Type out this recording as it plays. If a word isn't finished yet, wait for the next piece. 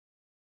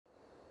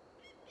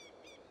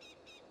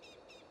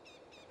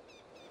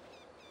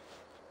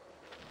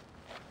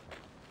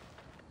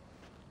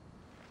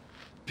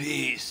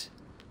Peace.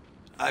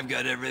 I've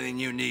got everything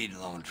you need,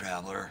 lone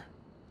traveler.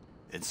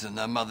 It's in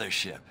the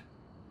mothership.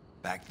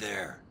 Back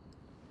there.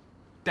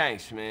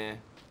 Thanks, man.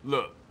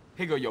 Look,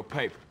 here go your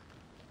paper.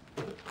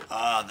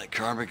 Ah, the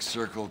karmic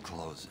circle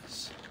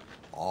closes.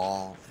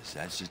 All is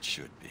as it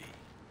should be.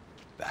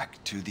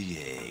 Back to the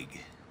egg.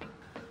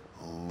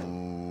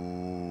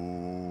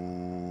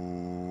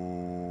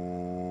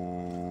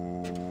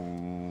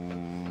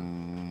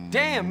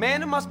 Damn,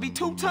 man, there must be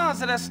 2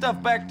 tons of that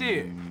stuff back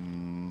there.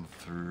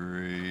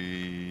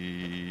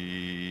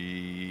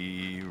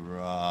 3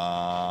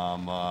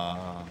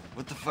 Rama.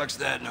 What the fuck's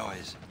that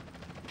noise?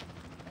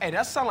 Hey,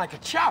 that sound like a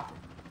chopper.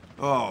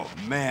 Oh,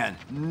 man.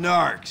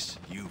 Narcs,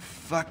 you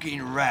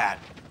fucking rat.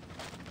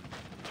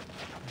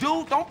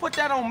 Dude, don't put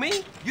that on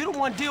me. You the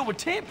one deal with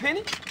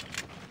Tenpenny.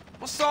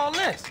 What's all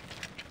this?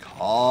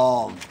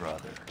 Calm,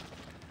 brother.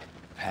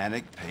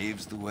 Panic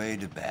paves the way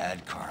to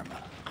bad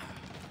karma.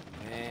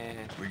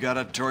 Man. We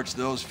gotta torch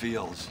those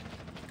fields.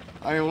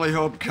 I only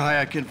hope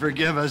Kaya can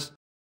forgive us.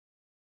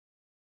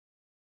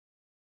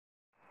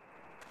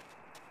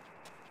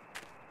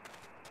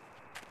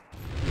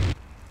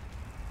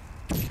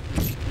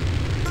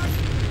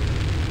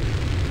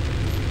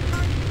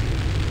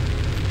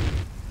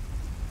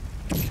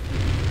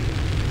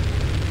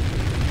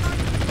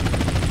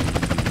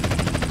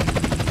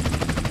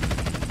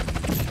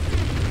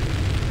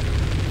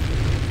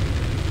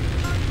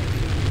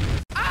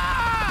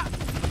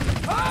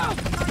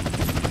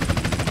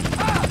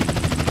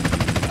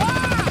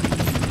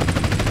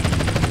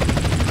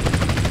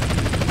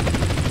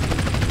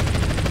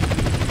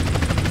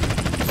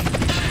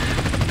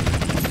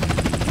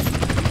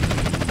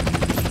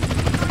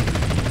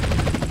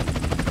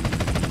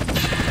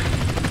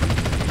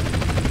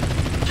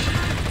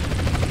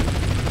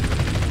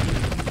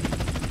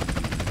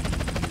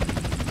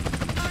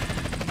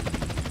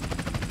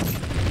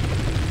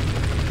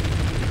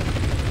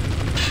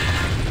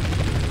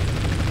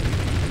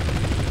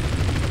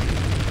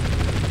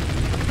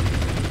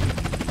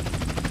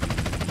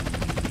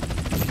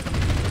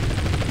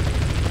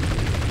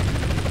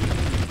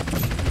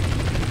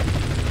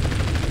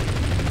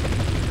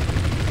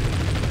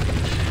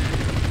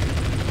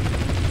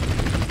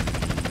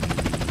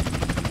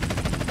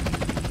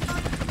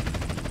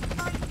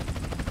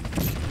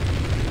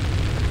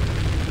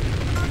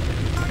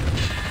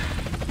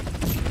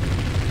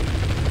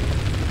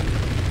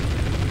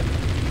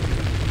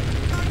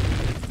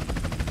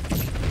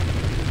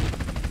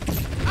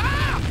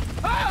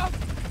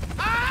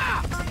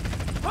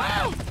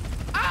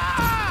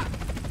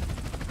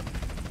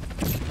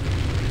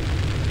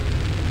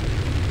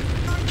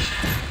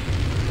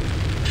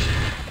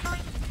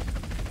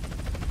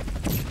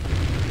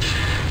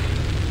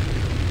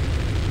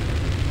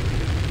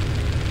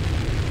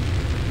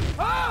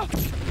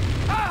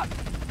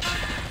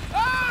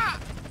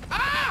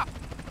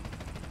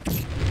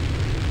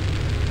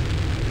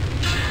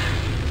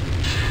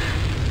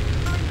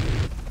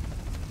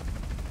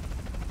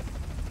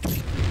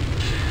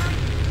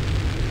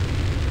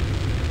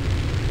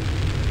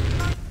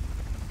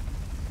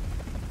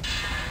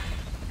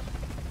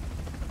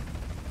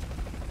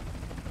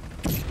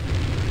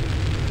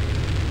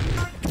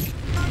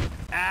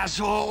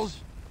 Assholes!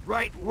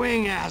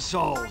 Right-wing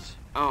assholes!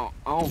 I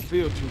don't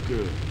feel too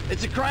good.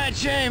 It's a crying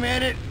shame,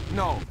 ain't it?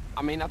 No,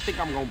 I mean, I think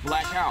I'm gonna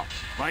black out.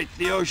 Fight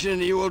the ocean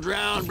and you will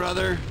drown,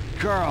 brother.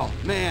 Carl,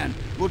 man,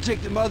 we'll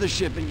take the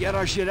mothership and get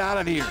our shit out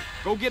of here.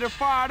 Go get her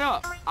fired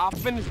up. I'll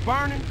finish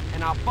burning,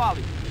 and I'll follow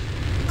you.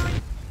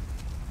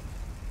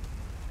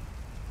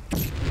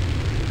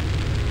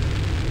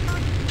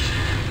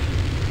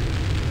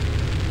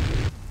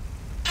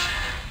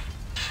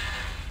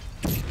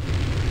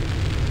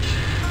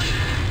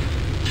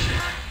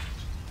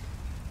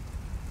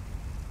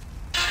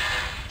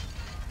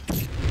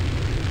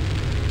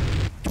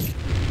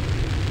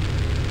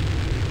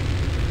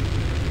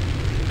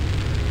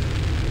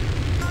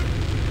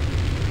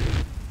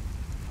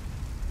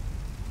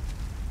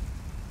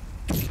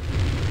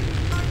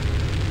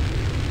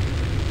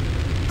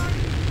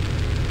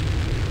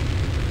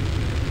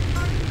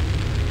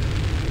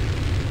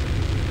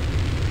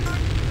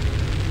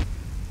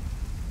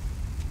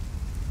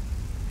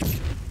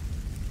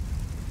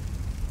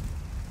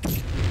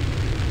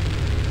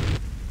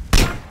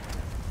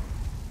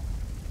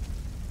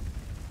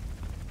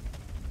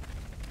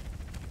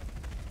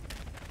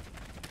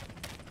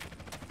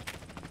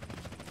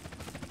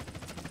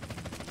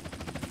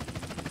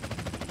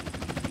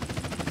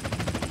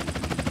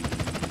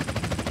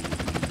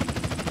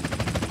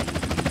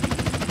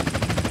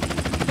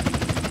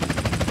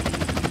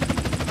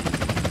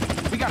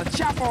 Got a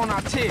chopper on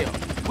our tail.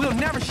 We'll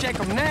never shake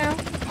them now.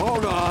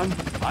 Hold on.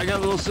 I got a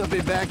little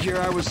something back here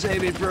I was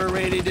saving for a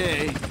rainy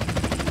day.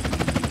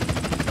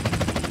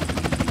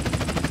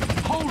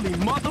 Holy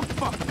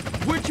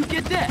motherfucker. Where'd you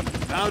get that?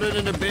 Found it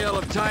in a bale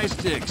of tie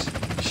sticks.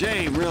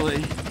 Shame,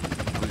 really.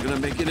 I was gonna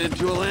make it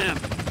into a lamp.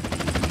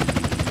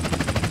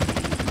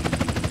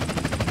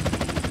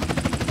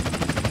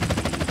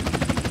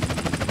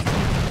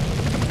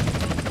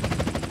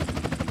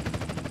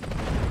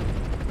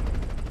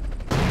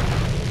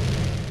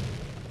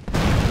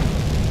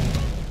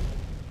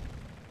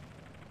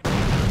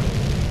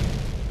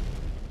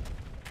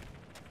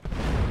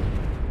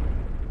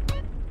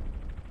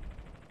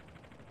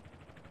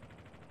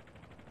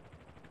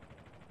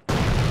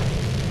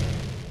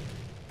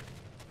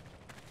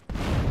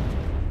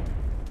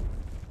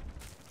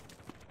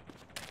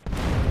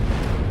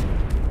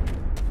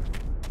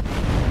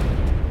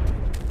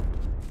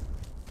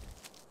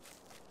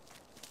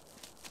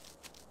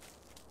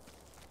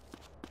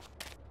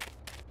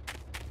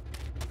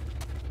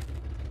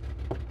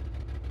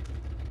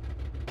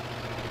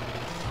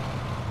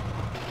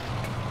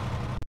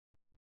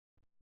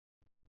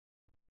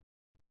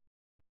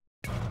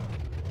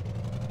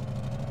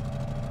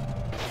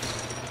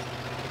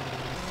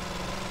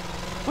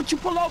 What you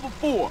pull over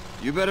for?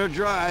 You better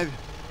drive.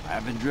 I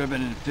haven't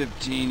driven in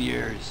 15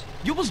 years.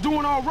 You was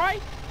doing all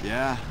right?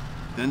 Yeah,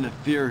 then the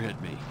fear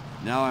hit me.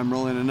 Now I'm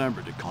rolling a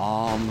number to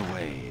calm the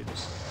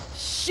waves.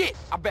 Shit,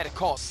 I better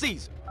call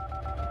Caesar.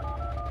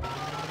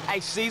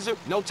 Hey, Caesar,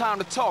 no time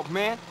to talk,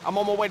 man. I'm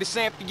on my way to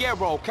San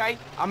Fierro, okay?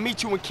 I'll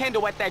meet you and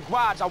Kendall at that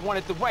garage I won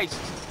at the races.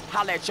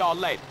 Holla at y'all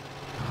later.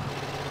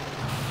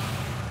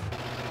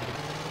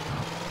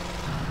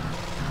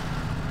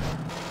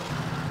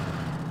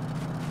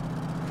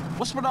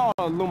 What's with all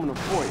the aluminum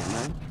foil,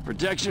 man?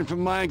 Protection from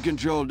mind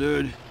control,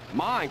 dude.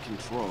 Mind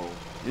control?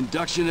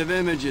 Induction of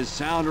images,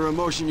 sound, or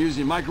emotion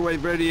using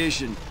microwave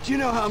radiation. Do you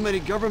know how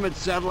many government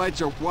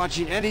satellites are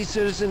watching any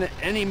citizen at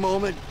any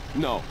moment?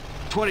 No.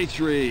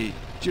 23.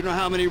 Do you know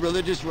how many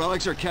religious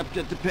relics are kept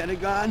at the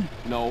Pentagon?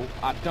 No,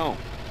 I don't.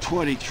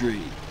 23.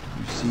 You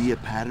see a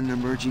pattern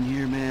emerging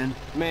here, man?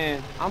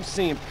 Man, I'm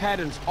seeing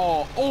patterns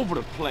all over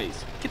the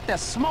place. Get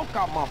that smoke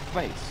out my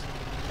face.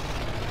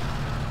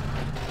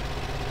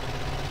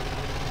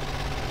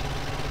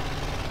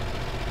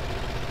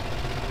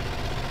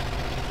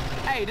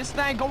 Hey, this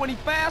thing go any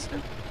faster?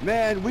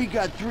 Man, we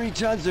got 3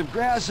 tons of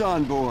grass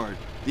on board.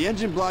 The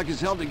engine block is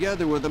held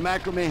together with a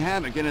macrame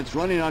hammock and it's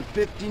running on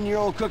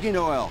 15-year-old cooking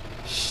oil.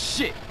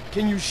 Shit,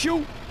 can you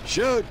shoot?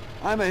 Shoot,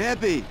 I'm a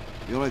hippie.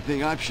 The only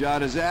thing I've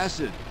shot is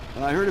acid.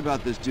 I heard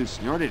about this dude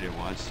snorted it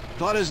once.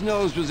 Thought his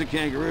nose was a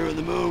kangaroo and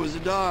the moon was a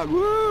dog.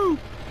 Woo!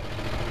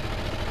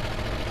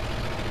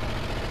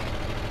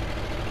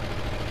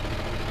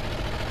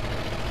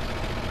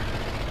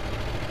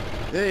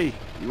 Hey,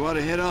 you want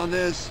to hit on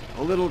this?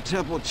 A little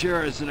temple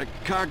cherish and a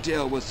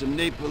cocktail with some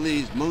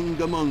Nepalese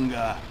munga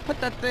munga. Put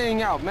that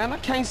thing out, man. I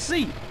can't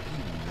see.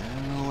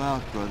 Mellow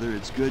out, brother.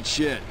 It's good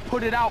shit.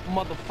 Put it out,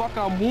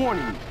 motherfucker. I'm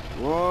warning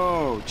you.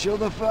 Whoa, chill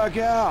the fuck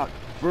out.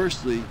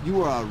 Firstly,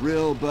 you are a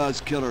real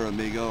buzz killer,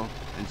 amigo.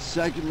 And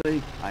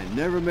secondly, I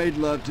never made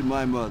love to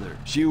my mother.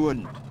 She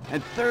wouldn't.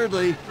 And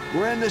thirdly,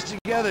 we're in this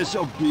together,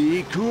 so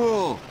be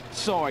cool.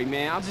 Sorry,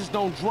 man. I just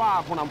don't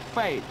drive when I'm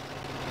faded.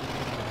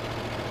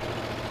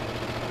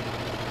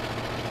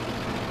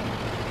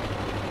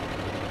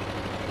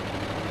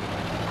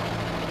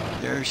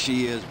 There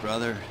she is,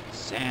 brother.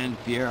 San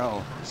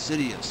Fierro,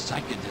 city of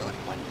psychedelic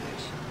wonders.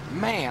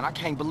 Man, I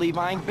can't believe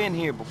I ain't been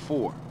here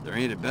before. There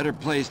ain't a better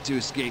place to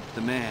escape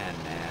the man.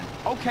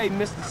 Okay,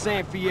 Mr.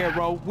 San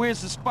Fierro,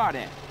 where's the spot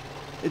at?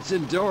 It's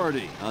in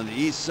Doherty, on the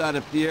east side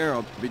of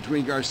Fierro,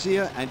 between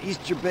Garcia and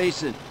Easter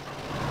Basin.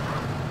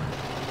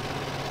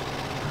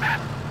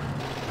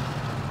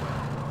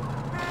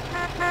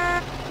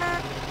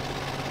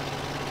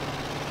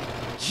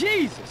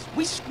 Jesus,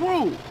 we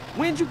screwed.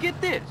 When'd you get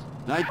this?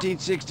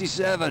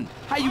 1967.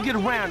 How you get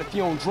around if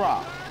you don't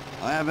drive?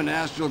 I have an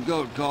astral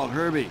goat called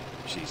Herbie.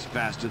 She's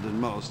faster than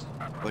most,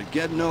 but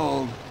getting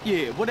old.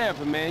 Yeah,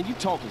 whatever, man. You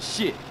talking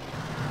shit.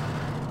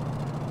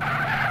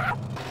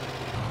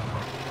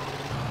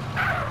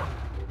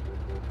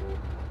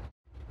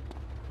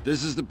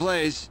 This is the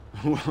place.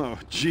 Whoa,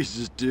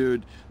 Jesus,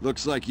 dude.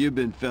 Looks like you've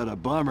been fed a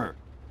bummer.